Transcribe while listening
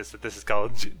This is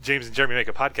called James and Jeremy Make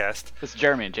a Podcast. This is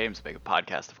Jeremy and James Make a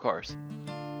Podcast, of course.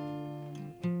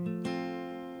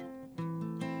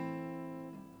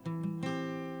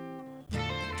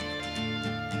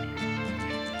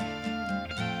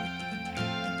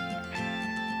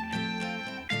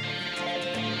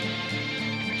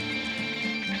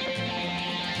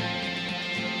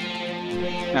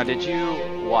 Now, did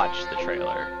you watch the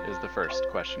trailer? Is the first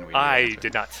question we. I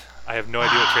did not. I have no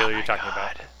idea what trailer you're talking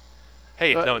about.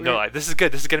 Hey, no, this is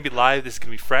good. This is going to be live. This is going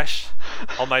to be fresh.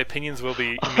 All my opinions will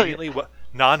be immediately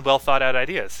non-well thought out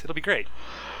ideas. It'll be great.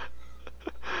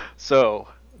 So,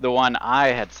 the one I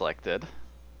had selected,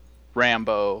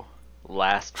 Rambo: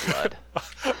 Last Blood.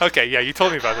 Okay, yeah, you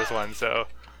told me about this one, so.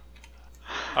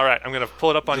 All right, I'm going to pull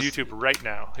it up on YouTube right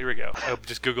now. Here we go. I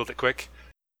just Googled it quick.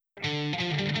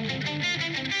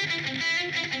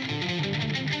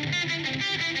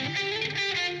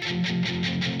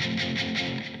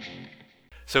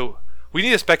 So we need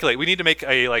to speculate. We need to make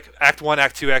a Act 1,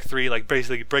 Act 2, Act 3,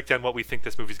 basically break down what we think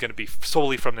this movie's going to be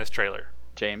solely from this trailer.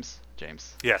 James.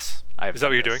 Yes. Is that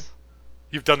what you're doing?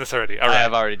 You've done this already. All right. I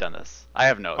have already done this. I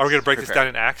have notes. Are we going to break this down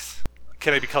in acts?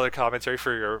 Can I be color commentary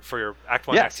for your Act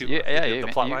 1, Act 2, the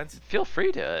plot lines? Feel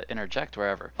free to interject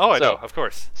wherever. Oh, I know, of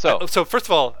course. So first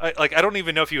of all, I don't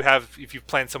even know if you've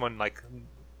planned someone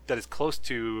that is close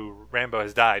to Rambo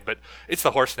has died, but it's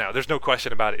the horse now. There's no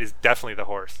question about it. It's definitely the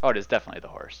horse. Oh, it is definitely the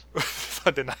horse. It's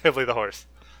undeniably the horse.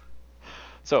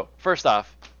 So first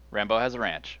off, Rambo has a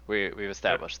ranch. We've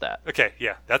established that. Okay,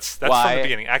 yeah, that's from the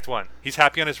beginning. Act 1. He's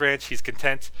happy on his ranch. He's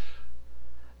content.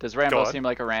 Does Rambo seem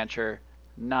like a rancher?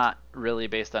 Not really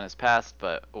based on his past,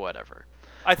 but whatever.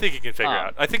 I think he can figure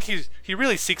out. I think he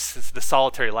really seeks the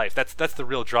solitary life. That's the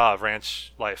real draw of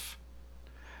ranch life.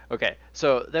 Okay,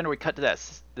 so then we cut to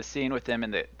the scene with him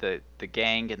and the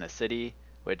gang in the city,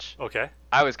 which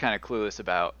I was kind of clueless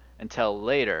about until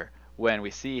later when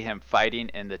we see him fighting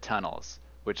in the tunnels,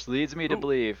 which leads me to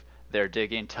believe they're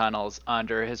digging tunnels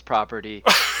under his property,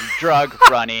 drug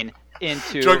running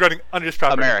under his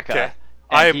property, America. Okay.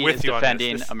 I am with you on this.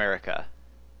 Defending America.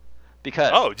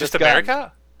 Because just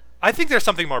America? I think there's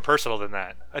something more personal than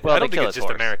that. I don't think it's just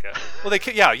America. Well, I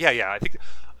think.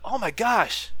 Oh my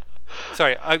gosh.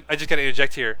 Sorry, I just got to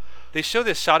interject here. They show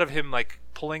this shot of him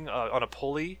pulling on a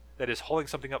pulley that is holding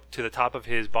something up to the top of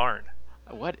his barn.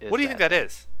 What do you think that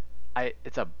is?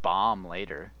 It's a bomb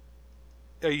later.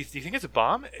 You think it's a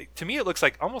bomb? To me, it looks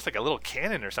almost like a little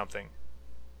cannon or something.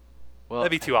 Well,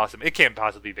 that'd be too awesome. It can't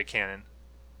possibly be a cannon.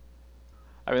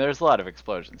 I mean, there's a lot of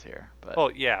explosions here. But...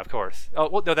 Oh, yeah, of course. Oh,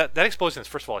 well, no, that explosion is,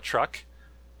 first of all, a truck.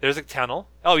 There's a tunnel.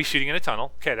 Oh, he's shooting in a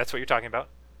tunnel. Okay, that's what you're talking about.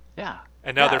 Yeah.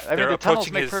 And now they're the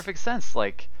tunnels make perfect sense.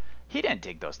 He didn't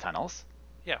dig those tunnels.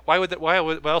 Yeah. Why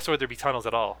else would there be tunnels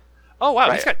at all? Oh, wow.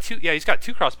 Right. He's got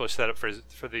two crossbows set up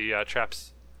for the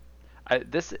traps.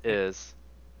 This is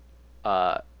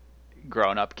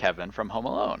grown-up Kevin from Home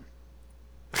Alone.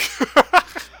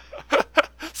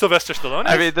 Sylvester Stallone?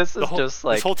 I mean, this is just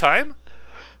this whole time?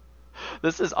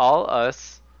 This is all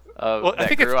us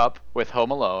that grew up with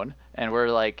Home Alone, and we're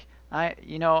like, I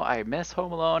miss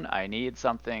Home Alone. I need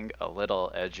something a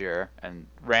little edgier, and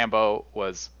Rambo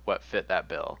was what fit that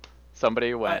bill.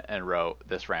 Somebody went and wrote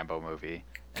this Rambo movie.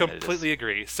 Completely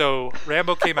agree. So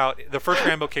Rambo came out. The first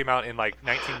Rambo came out in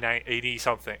 1980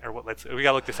 something, or what? We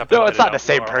gotta look this up. No, it's not the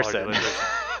same person.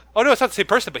 Oh no, it's not the same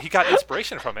person, but he got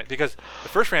inspiration from it because the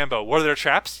first Rambo, were there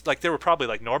traps? They were probably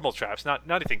normal traps, not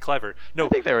anything clever. No, I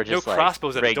think they were just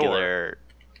crossbows at regular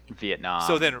Vietnam.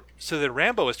 So then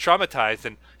Rambo was traumatized,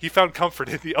 and he found comfort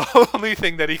in the only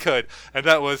thing that he could, and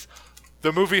that was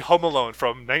the movie Home Alone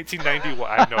from 1991.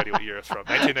 I have no idea what year it's from.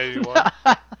 1991.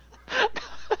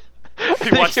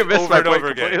 He watched it over and over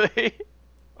again.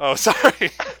 Oh,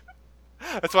 sorry.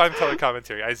 That's why I'm telling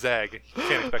commentary. I zag. You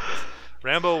can't expect this.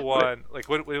 Rambo 1,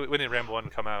 when did Rambo 1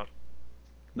 come out?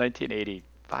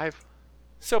 1985.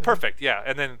 So perfect, yeah.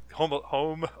 And then Home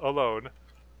Alone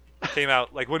came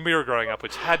out when we were growing up,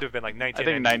 which had to have been 1991.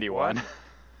 I think 91.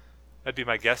 That'd be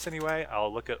my guess anyway.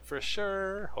 I'll look up for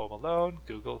sure. Home Alone,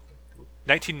 Google.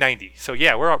 1990. So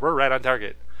yeah, we're right on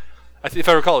target. If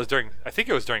I recall, I think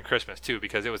it was during Christmas too,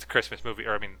 because it was a Christmas movie.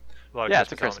 Or a lot of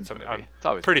it's a Christmas movie.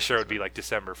 I'm pretty sure it would be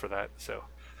December for that. So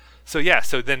yeah.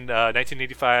 So then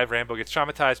 1985, Rambo gets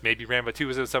traumatized. Maybe Rambo 2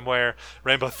 was in somewhere.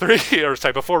 Rambo 3,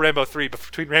 before Rambo 3,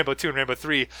 between Rambo 2 and Rambo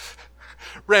 3,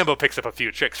 Rambo picks up a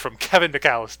few tricks from Kevin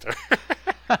McAllister.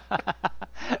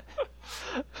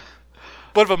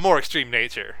 But of a more extreme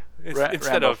nature. Instead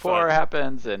Rambo 4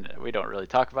 happens, and we don't really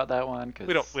talk about that one. Cause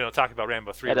we don't talk about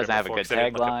Rambo 3. It doesn't have a good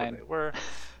tagline.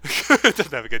 It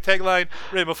doesn't have a good tagline.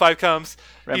 Rambo 5 comes.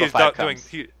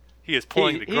 He is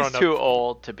pulling the grown-up. He's too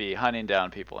old to be hunting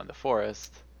down people in the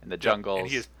forest, in the jungles. And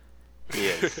he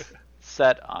is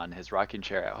set on his rocking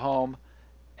chair at home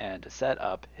and to set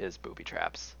up his booby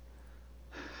traps.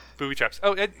 Booby traps.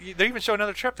 Oh, and they even show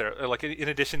another trap there. Like in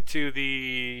addition to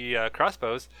the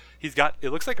crossbows, he's got,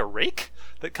 it looks like a rake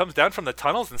that comes down from the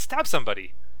tunnels and stabs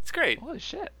somebody. It's great. Holy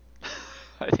shit.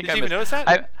 Did you even notice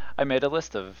that? I made a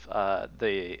list of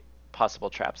the possible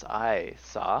traps I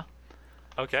saw.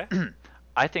 Okay.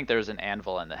 I think there's an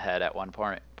anvil in the head at one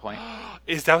point.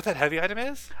 Is that what that heavy item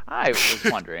is? I was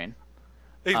wondering.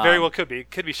 It very well could be. It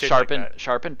could be shaped like that.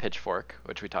 Sharpened pitchfork,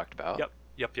 which we talked about. Yep.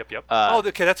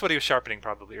 Okay, that's what he was sharpening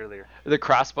probably earlier. The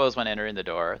crossbows when entering the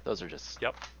door, those are just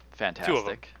fantastic. 2 of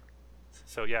them.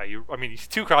 So yeah,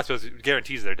 2 crossbows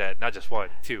guarantees they're dead, not just 1,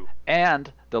 2.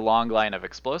 And the long line of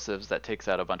explosives that takes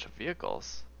out a bunch of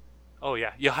vehicles. Oh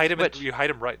yeah, you hide him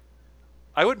right.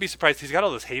 I wouldn't be surprised. He's got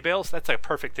all those hay bales. That's a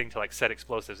perfect thing to like set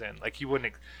explosives in. Like you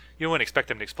wouldn't expect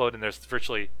them to explode, and there's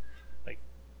virtually, like,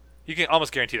 you can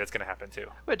almost guarantee that's going to happen too.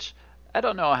 Which I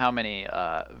don't know how many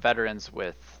veterans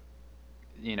with,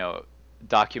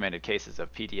 documented cases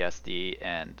of PTSD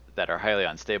and that are highly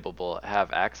unstable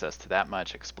have access to that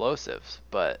much explosives,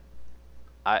 but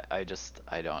I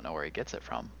don't know where he gets it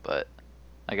from. But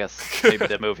I guess maybe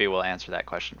the movie will answer that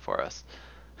question for us.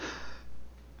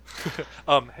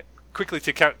 Quickly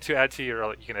to add to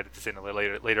your, you can edit this in a little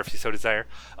later if you so desire.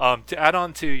 To add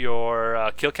on to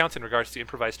your kill counts in regards to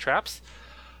improvised traps,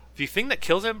 the thing that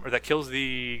kills him or that kills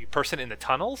the person in the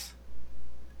tunnels,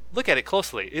 look at it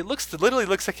closely. It literally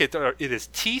looks like it is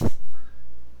teeth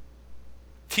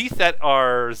that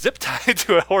are zip tied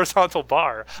to a horizontal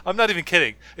bar. I'm not even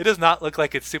kidding. It does not look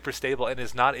like it's super stable and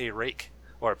is not a rake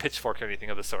or a pitchfork or anything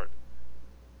of the sort.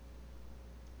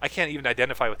 I can't even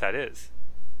identify what that is.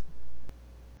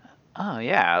 Oh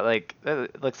yeah, like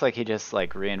it looks like he just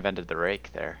like reinvented the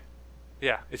rake there.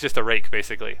 Yeah, it's just a rake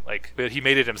basically. Like, but he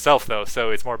made it himself though, so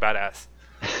it's more badass.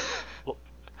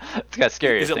 It's got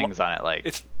scary things on it,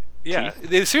 like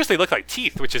they seriously look like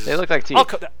teeth, which is they look like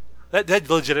teeth. That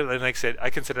legitimately makes it. I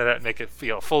consider that make it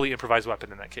feel fully improvised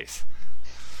weapon in that case.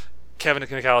 Kevin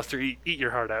McAllister, eat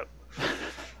your heart out.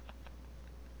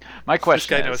 My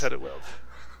question this guy knows how to wield.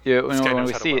 Yeah, when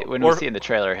we see in the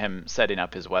trailer him setting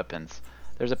up his weapons,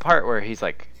 there's a part where he's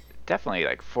like definitely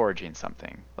like forging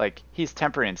something. Like he's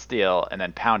tempering steel and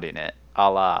then pounding it,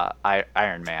 a la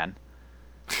Iron Man.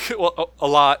 Well, a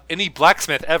la any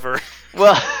blacksmith ever.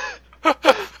 Well,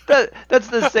 that's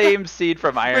the same scene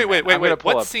from Iron Man. Wait.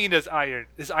 What scene does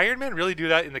Iron Man really do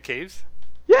that in the caves?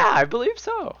 Yeah, I believe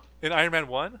so. In Iron Man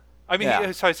 1? I mean,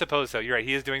 I suppose so. You're right.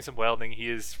 He is doing some welding. He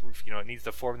is, it needs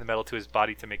to form the metal to his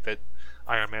body to make that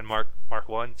Iron Man Mark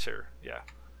 1. Sure, yeah.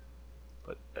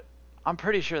 But I'm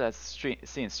pretty sure that's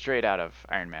seen straight out of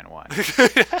Iron Man 1.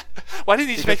 Why didn't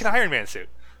he just make an Iron Man suit?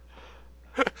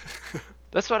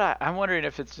 That's what I'm wondering,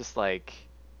 if it's just like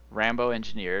Rambo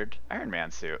engineered Iron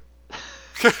Man suit.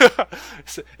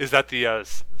 Is that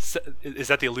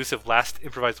the elusive last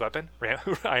improvised weapon,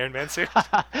 Iron Man suit?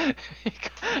 he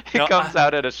comes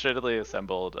out in a shittily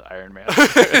assembled Iron Man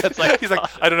suit. He's like,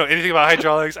 I don't know anything about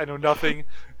hydraulics. I know nothing.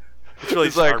 It's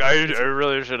really like I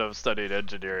really should have studied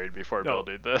engineering before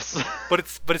building this. But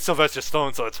it's Sylvester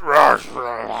Stallone, so it's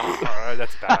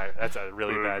that's bad. That's a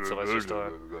really bad Sylvester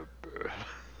Stallone.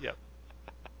 Yep.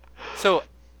 So.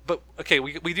 But okay,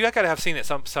 we do gotta have seen at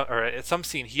some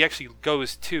scene he actually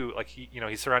goes to, like,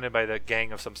 he's surrounded by the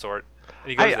gang of some sort,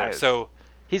 and he goes there. So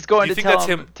he's going to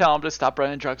tell him to stop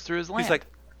running drugs through his land. He's like,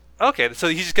 okay, so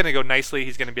he's just gonna go nicely.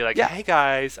 He's gonna be like, hey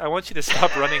guys, I want you to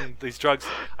stop running these drugs.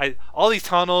 All these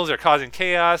tunnels are causing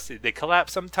chaos. They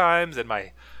collapse sometimes, and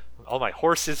all my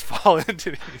horses fall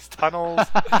into these tunnels.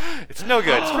 It's no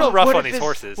good. It's real rough on these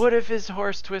horses. What if his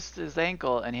horse twists his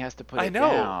ankle and he has to put it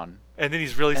down? And then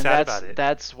he's really sad about it.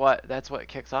 That's what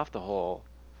kicks off the whole.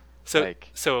 So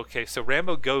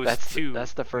Rambo goes to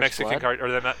the first Mexican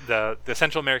the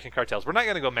Central American cartels. We're not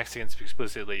going to go Mexicans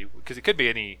explicitly because it could be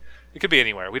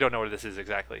anywhere. We don't know where this is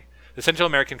exactly. The Central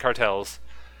American cartels,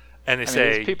 and they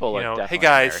say, people hey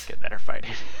guys, American that are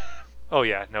fighting. Oh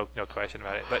yeah, no question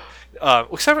about it. But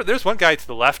except for there's one guy to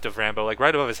the left of Rambo, like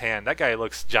right above his hand. That guy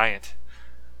looks giant.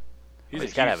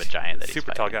 He's got to have a giant that he's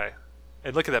super fighting. Tall guy.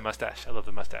 And look at that mustache. I love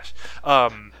the mustache. So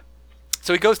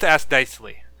he goes to ask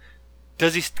nicely.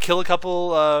 Does he kill a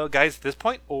couple guys at this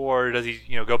point, or does he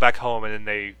go back home and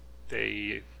then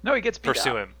they No, he gets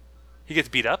pursue him? He gets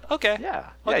beat up. Okay.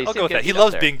 Yeah. I'll go with that. He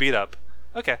loves being beat up.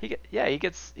 Okay. He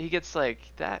gets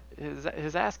like that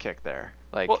his ass kicked there.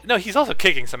 Like, well, no, he's also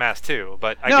kicking some ass too.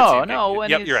 But when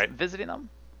he's you're right. Visiting them.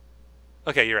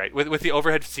 Okay, you're right. With the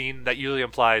overhead scene, that usually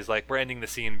implies like we're ending the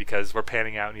scene because we're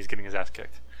panning out and he's getting his ass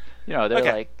kicked.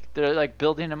 they're like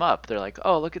building him up. They're like,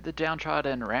 oh, look at the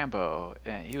downtrodden Rambo,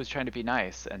 and he was trying to be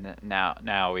nice, and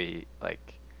now he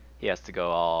has to go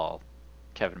all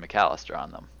Kevin McAllister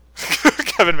on them.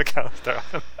 Kevin McAllister on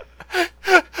them.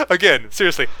 Again,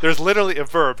 seriously, there's literally a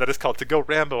verb that is called to go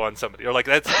Rambo on somebody, or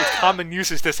it's common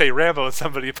usage to say Rambo on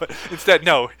somebody, but instead,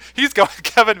 no, he's going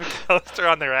Kevin McAllister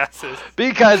on their asses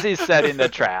because he's setting the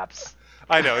traps.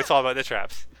 I know, it's all about the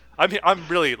traps. I'm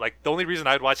really the only reason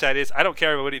I'd watch that is I don't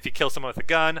care if he kills someone with a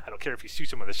gun, I don't care if he shoots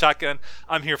someone with a shotgun.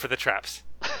 I'm here for the traps.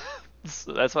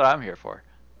 So that's what I'm here for.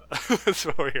 That's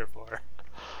what we're here for.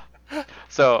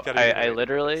 So I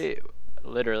literally,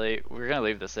 we're gonna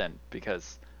leave this in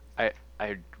because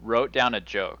I wrote down a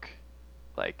joke,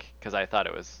 because I thought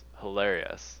it was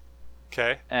hilarious.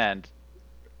 Okay. And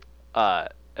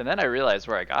then I realized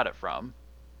where I got it from.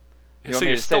 So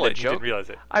you stole it, you didn't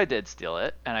realize it. I did steal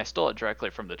it, and I stole it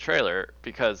directly from the trailer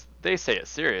because they say it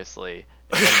seriously.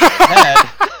 And in my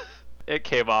head, it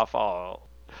came off all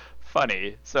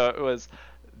funny. So it was,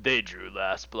 they drew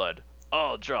last blood,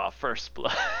 I'll draw first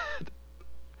blood.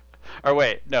 Or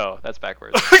wait, no, that's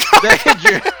backwards. They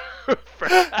drew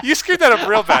You screwed that up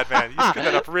real bad, man. You screwed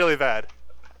that up really bad.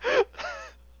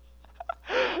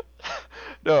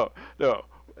 No.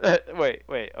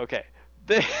 Wait, okay.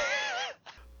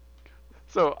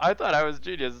 So I thought I was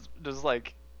genius, just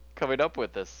coming up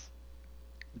with this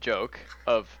joke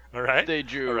of all right. They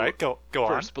drew all right. Go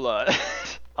first blood.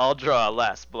 I'll draw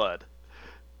last blood.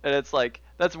 And it's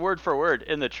that's word for word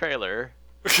in the trailer.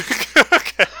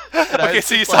 Okay,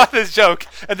 so you saw this joke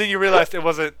and then you realized it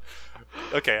wasn't.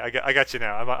 Okay, I got you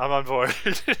now. I'm on board.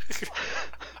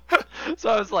 So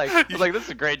I was like, this is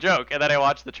a great joke, and then I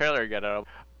watched the trailer again, and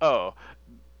oh,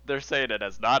 they're saying it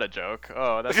as not a joke.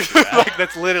 Oh, that's too bad.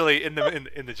 That's literally in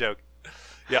the joke.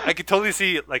 Yeah, I could totally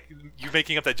see you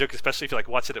making up that joke, especially if you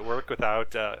watch it at work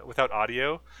without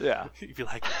audio. Yeah, you'd be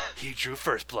like, he drew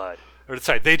first blood, or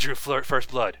sorry, they drew first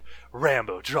blood.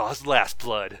 Rambo draws last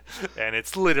blood, and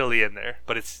it's literally in there.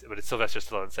 But it's Sylvester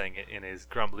Stallone saying it in his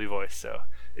grumbly voice, so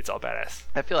it's all badass.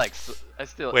 I feel like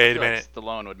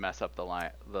Stallone would mess up the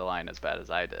line as bad as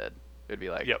I did. It'd be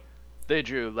like, yep. They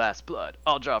drew last blood,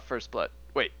 I'll draw first blood.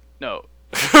 Wait, no.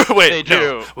 Wait, they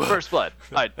drew no. first blood.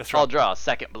 I'll draw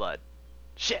second blood.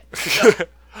 Shit.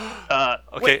 No.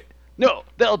 Okay. Wait, no,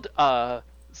 they'll. Can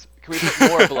we put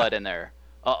more blood in there?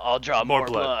 I'll draw more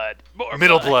blood. More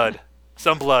middle blood.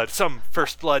 Some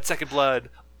first blood, second blood,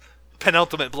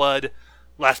 penultimate blood,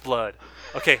 last blood.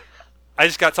 Okay, I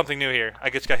just got something new here.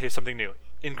 Something new.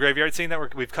 In graveyard scene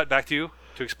that we've cut back to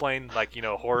explain,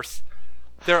 horse.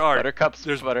 There are Buttercup's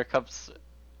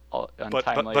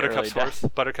untimely Buttercup's horse.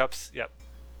 Buttercup's, yep.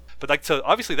 But so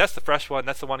obviously that's the fresh one.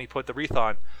 That's the one he put the wreath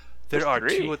on. There are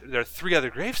three other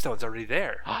gravestones already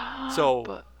there.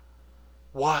 So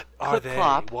what are they?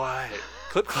 What?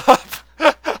 Clip Clop.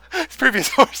 His previous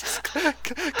horse.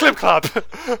 Clip Clop.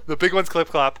 The big one's Clip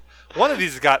Clop. One of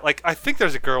these has got I think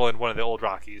there's a girl in one of the old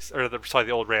Rockies or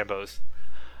the old Rambos.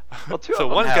 Well, two of them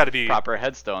one's got to be proper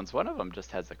headstones. One of them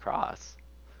just has a cross.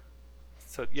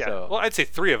 So yeah. Well, I'd say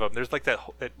three of them. There's that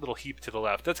little heap to the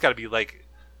left. That's got to be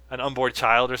an unborn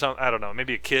child or something. I don't know.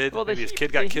 Maybe a kid. Well, maybe his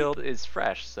kid got killed. Is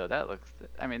fresh, so that looks.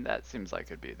 I mean, that seems like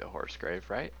it'd be the horse grave,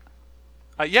 right?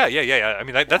 Yeah. I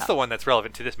mean, that's the one that's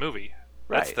relevant to this movie.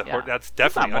 That's right. That's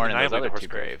definitely undeniably the horse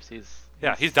grave.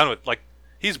 He's done with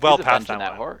he's well past that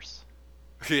one. Horse.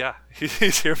 Yeah,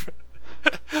 he's here.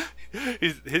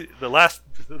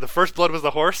 The first blood was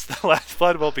the horse. The last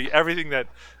blood will be everything that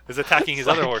is attacking his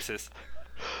other horses.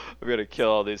 We're gonna kill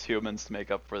all these humans to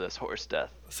make up for this horse death.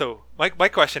 So my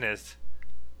question is,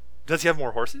 does he have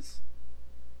more horses?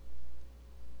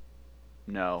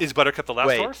 No. Is Buttercup the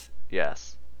last horse?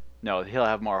 Yes. No, he'll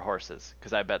have more horses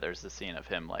because I bet there's the scene of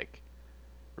him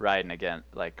riding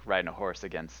a horse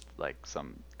against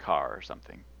some car or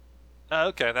something.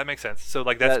 Okay, that makes sense. So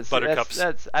that's Buttercup's.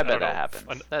 I bet that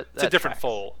happens. It's a different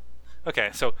foal.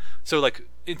 Okay, so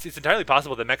it's entirely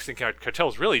possible the Mexican cartel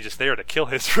is really just there to kill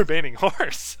his remaining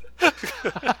horse.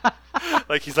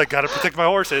 He's gotta protect my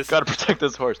horses. Gotta protect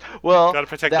this horse. Well, gotta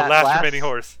protect the last remaining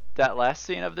horse. That last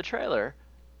scene of the trailer,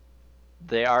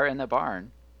 they are in the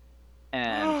barn,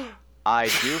 and I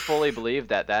do fully believe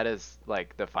that is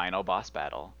the final boss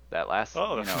battle. That last,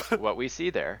 what we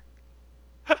see there.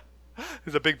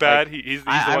 He's a big bad. He's the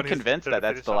one. I'm convinced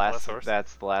that's the last.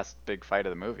 That's the last big fight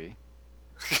of the movie.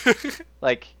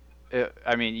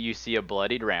 I mean, you see a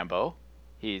bloodied Rambo.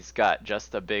 He's got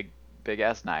just a big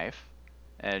ass knife,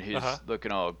 and he's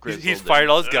looking all grizzled. He's fired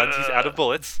all his guns. He's out of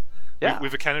bullets. Yeah,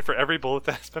 we've accounted for every bullet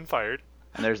that has been fired.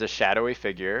 And there's a shadowy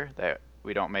figure that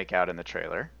we don't make out in the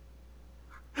trailer.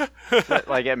 But,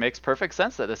 like, it makes perfect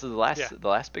sense that this is the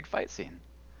last big fight scene.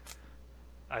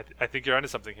 I think you're onto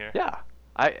something here. Yeah.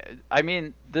 I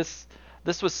mean, this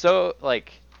was so,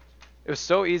 like, it was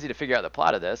so easy to figure out the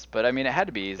plot of this, but I mean, it had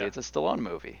to be easy. Yeah. It's a Stallone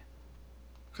movie.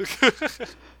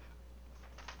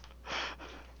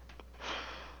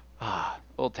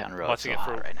 Old Town Road so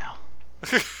hot right now.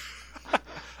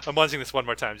 I'm watching this one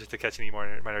more time just to catch any more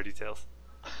minor details.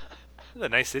 There's a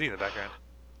nice city in the background.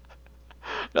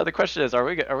 No, the question is, are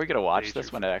we gonna watch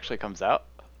this when it actually comes out?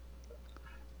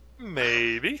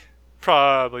 Maybe.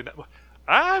 Probably not.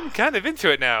 I'm kind of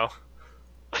into it now.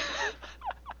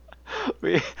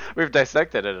 We've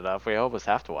dissected it enough. We almost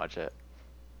have to watch it.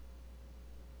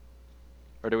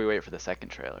 Or do we wait for the second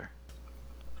trailer?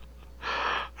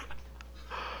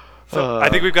 So I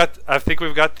think we've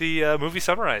got the movie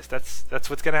summarized. That's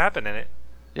what's gonna happen in it.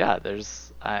 Yeah,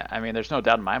 I mean there's no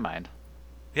doubt in my mind.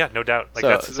 Yeah, no doubt. Like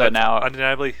that's now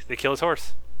undeniably they kill his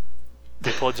horse.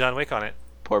 They pull a John Wick on it.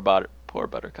 Poor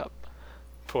Buttercup.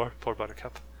 Poor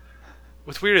Buttercup.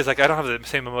 What's weird is like I don't have the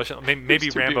same emotion. Maybe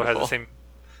Rambo has the same.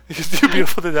 He's too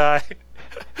beautiful to die.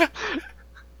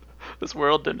 This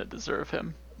world didn't deserve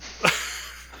him.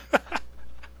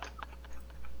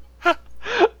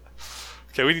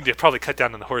 Okay, we need to probably cut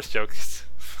down on the horse jokes.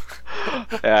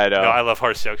 Yeah, I know. No, I love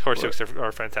horse jokes. Horse jokes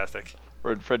are fantastic.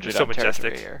 We're infringing on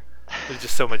territory here. They're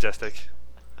just so majestic.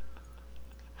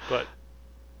 But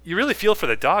you really feel for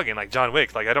the dog in like John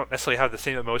Wick. Like I don't necessarily have the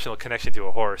same emotional connection to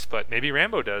a horse, but maybe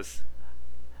Rambo does.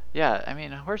 Yeah, I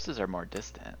mean horses are more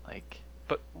distant. Like,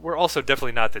 but we're also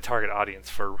definitely not the target audience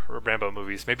for Rambo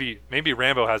movies. Maybe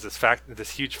Rambo has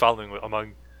this huge following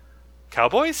among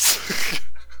cowboys.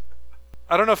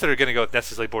 I don't know if they're going to go with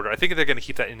necessarily border. I think they're going to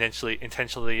keep that intentionally,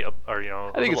 or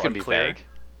I think it's going to be vague.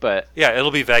 But yeah,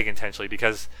 it'll be vague intentionally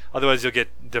because otherwise you'll get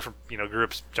different,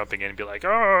 groups jumping in and be like,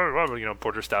 oh,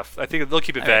 border stuff. I think they'll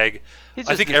keep it vague.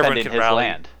 I think everyone can rally.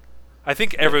 Land. I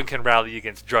think everyone can rally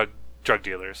against drug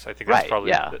dealers. I think that's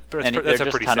probably and they're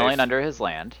just tunneling under his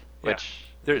land, which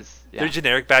they're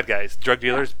generic bad guys, drug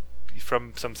dealers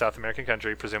from some South American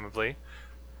country, presumably.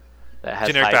 That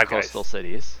has high coastal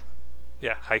cities.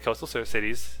 Yeah, high coastal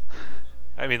cities.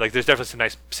 I mean, like, there's definitely some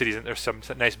nice cities and there's some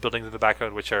nice buildings in the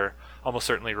background which are almost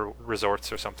certainly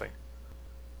resorts or something.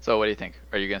 So, what do you think?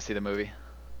 Are you going to see the movie?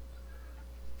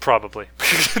 Probably.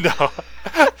 No.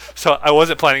 So, I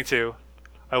wasn't planning to.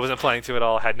 At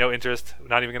all. Had no interest.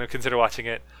 Not even going to consider watching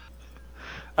it.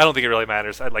 I don't think it really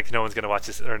matters. No one's going to watch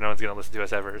this or no one's going to listen to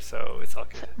us ever, so it's all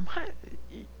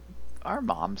good. Our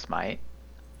moms might.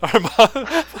 Our mom.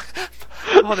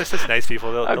 Oh, they're such nice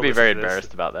people. I'd be very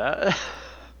embarrassed about that.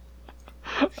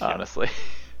 Honestly.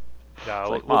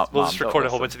 No, we'll just record a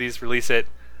whole bunch of these, release it.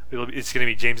 It's going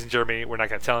to be James in Germany. We're not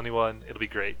going to tell anyone. It'll be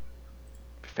great.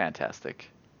 Fantastic.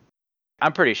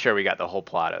 I'm pretty sure we got the whole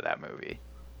plot of that movie.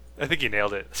 I think you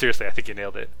nailed it. Seriously, I think you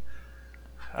nailed it.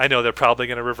 I know they're probably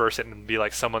going to reverse it and be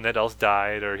like someone that else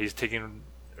died, or he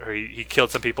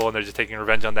killed some people and they're just taking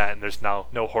revenge on that, and there's now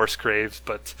no horse graves,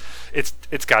 but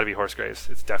it's got to be horse graves.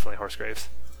 It's definitely horse graves.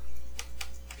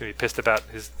 He's going to be pissed about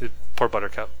his poor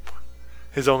Buttercup.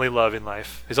 His only love in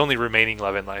life. His only remaining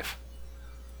love in life.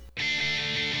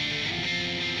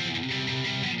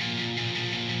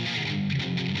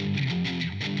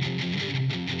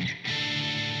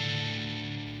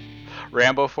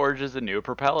 Rambo forges a new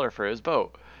propeller for his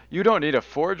boat. You don't need to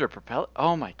forge a propeller.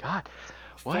 Oh my god.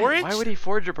 Why would he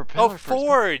forge a propeller? Oh,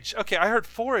 forge. Okay, I heard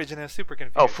forage and I was super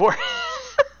confused. Oh, forge.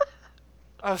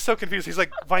 I was so confused. He's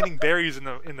like finding berries in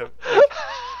the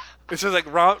it's just like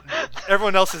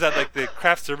everyone else is at like the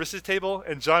craft services table,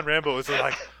 and John Rambo is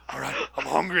like, all right, I'm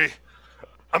hungry.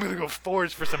 I'm going to go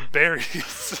forage for some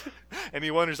berries. And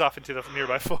he wanders off into the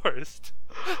nearby forest.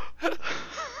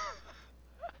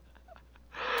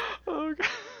 Oh, God.